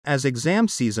As exam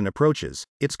season approaches,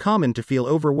 it's common to feel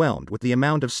overwhelmed with the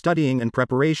amount of studying and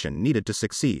preparation needed to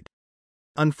succeed.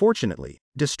 Unfortunately,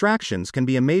 distractions can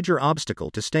be a major obstacle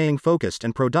to staying focused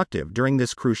and productive during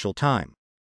this crucial time.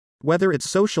 Whether it's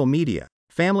social media,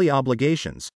 family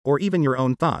obligations, or even your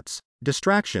own thoughts,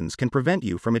 distractions can prevent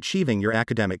you from achieving your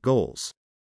academic goals.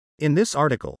 In this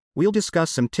article, we'll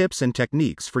discuss some tips and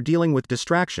techniques for dealing with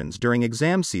distractions during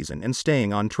exam season and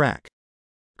staying on track.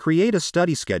 Create a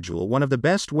study schedule. One of the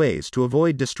best ways to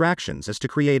avoid distractions is to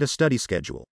create a study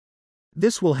schedule.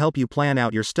 This will help you plan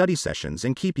out your study sessions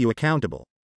and keep you accountable.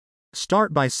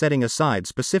 Start by setting aside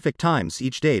specific times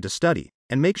each day to study,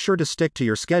 and make sure to stick to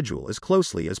your schedule as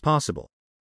closely as possible.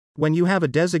 When you have a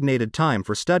designated time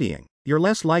for studying, you're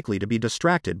less likely to be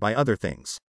distracted by other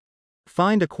things.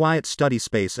 Find a quiet study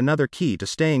space. Another key to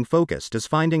staying focused is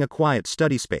finding a quiet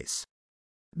study space.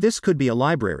 This could be a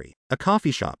library, a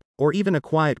coffee shop, or even a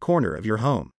quiet corner of your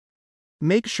home.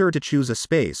 Make sure to choose a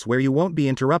space where you won't be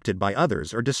interrupted by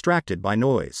others or distracted by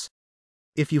noise.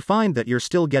 If you find that you're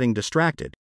still getting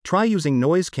distracted, try using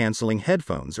noise-canceling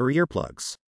headphones or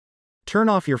earplugs. Turn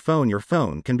off your phone. Your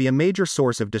phone can be a major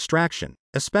source of distraction,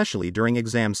 especially during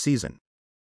exam season.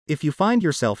 If you find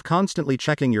yourself constantly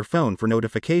checking your phone for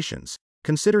notifications,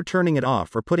 consider turning it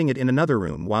off or putting it in another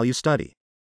room while you study.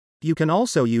 You can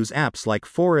also use apps like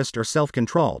Forest or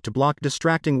Self-Control to block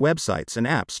distracting websites and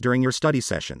apps during your study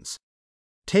sessions.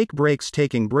 Take breaks.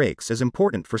 Taking breaks is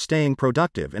important for staying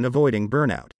productive and avoiding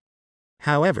burnout.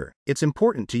 However, it's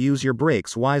important to use your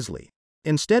breaks wisely.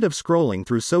 Instead of scrolling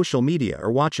through social media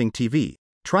or watching TV,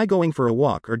 try going for a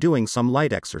walk or doing some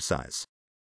light exercise.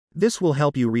 This will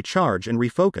help you recharge and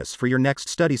refocus for your next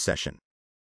study session.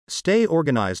 Stay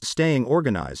organized. Staying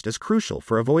organized is crucial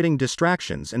for avoiding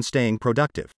distractions and staying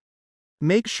productive.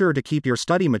 Make sure to keep your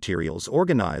study materials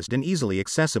organized and easily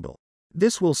accessible.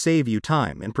 This will save you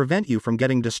time and prevent you from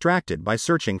getting distracted by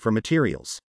searching for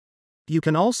materials. You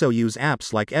can also use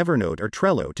apps like Evernote or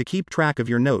Trello to keep track of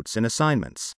your notes and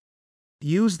assignments.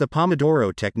 Use the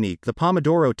Pomodoro technique. The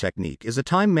Pomodoro technique is a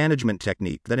time management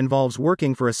technique that involves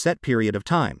working for a set period of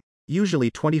time,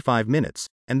 usually 25 minutes,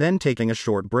 and then taking a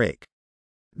short break.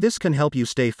 This can help you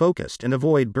stay focused and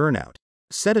avoid burnout.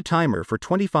 Set a timer for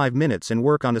 25 minutes and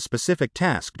work on a specific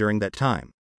task during that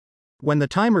time. When the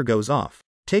timer goes off,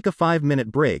 take a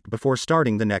 5-minute break before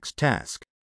starting the next task.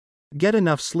 Get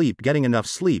enough sleep. Getting enough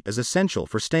sleep is essential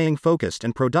for staying focused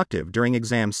and productive during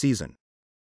exam season.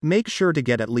 Make sure to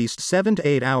get at least 7 to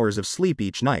 8 hours of sleep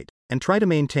each night, and try to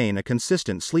maintain a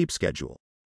consistent sleep schedule.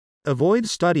 Avoid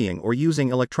studying or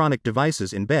using electronic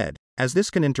devices in bed, as this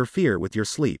can interfere with your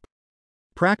sleep.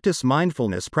 Practice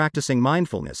mindfulness. Practicing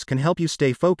mindfulness can help you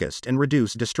stay focused and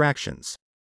reduce distractions.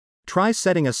 Try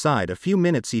setting aside a few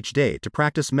minutes each day to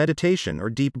practice meditation or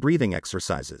deep breathing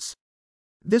exercises.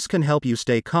 This can help you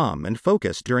stay calm and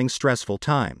focused during stressful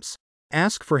times.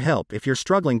 Ask for help if you're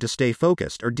struggling to stay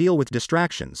focused or deal with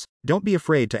distractions. Don't be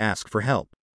afraid to ask for help.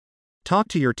 Talk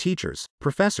to your teachers,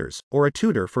 professors, or a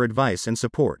tutor for advice and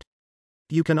support.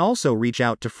 You can also reach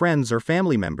out to friends or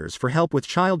family members for help with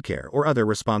childcare or other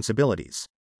responsibilities.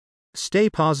 Stay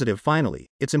positive. Finally,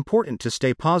 it's important to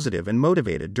stay positive and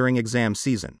motivated during exam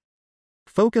season.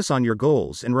 Focus on your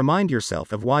goals and remind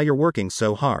yourself of why you're working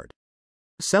so hard.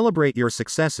 Celebrate your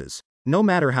successes, no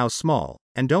matter how small,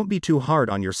 and don't be too hard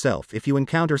on yourself if you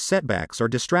encounter setbacks or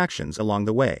distractions along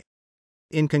the way.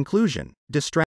 In conclusion, distractions